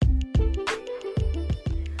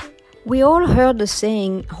We all heard the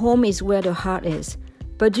saying, home is where the heart is.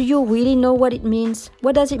 But do you really know what it means?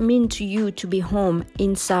 What does it mean to you to be home,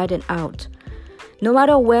 inside and out? No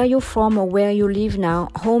matter where you're from or where you live now,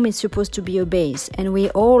 home is supposed to be a base, and we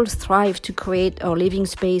all strive to create our living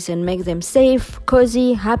space and make them safe,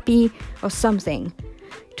 cozy, happy, or something.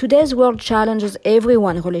 Today's world challenges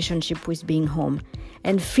everyone's relationship with being home,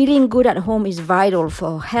 and feeling good at home is vital for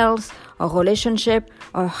our health, our relationship,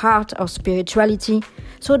 our heart, our spirituality.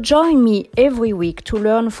 So join me every week to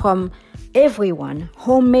learn from everyone: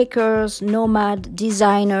 homemakers, nomad,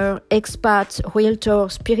 designer, expat, realtor,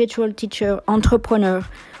 spiritual teacher, entrepreneur,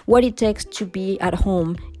 what it takes to be at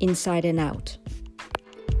home, inside and out.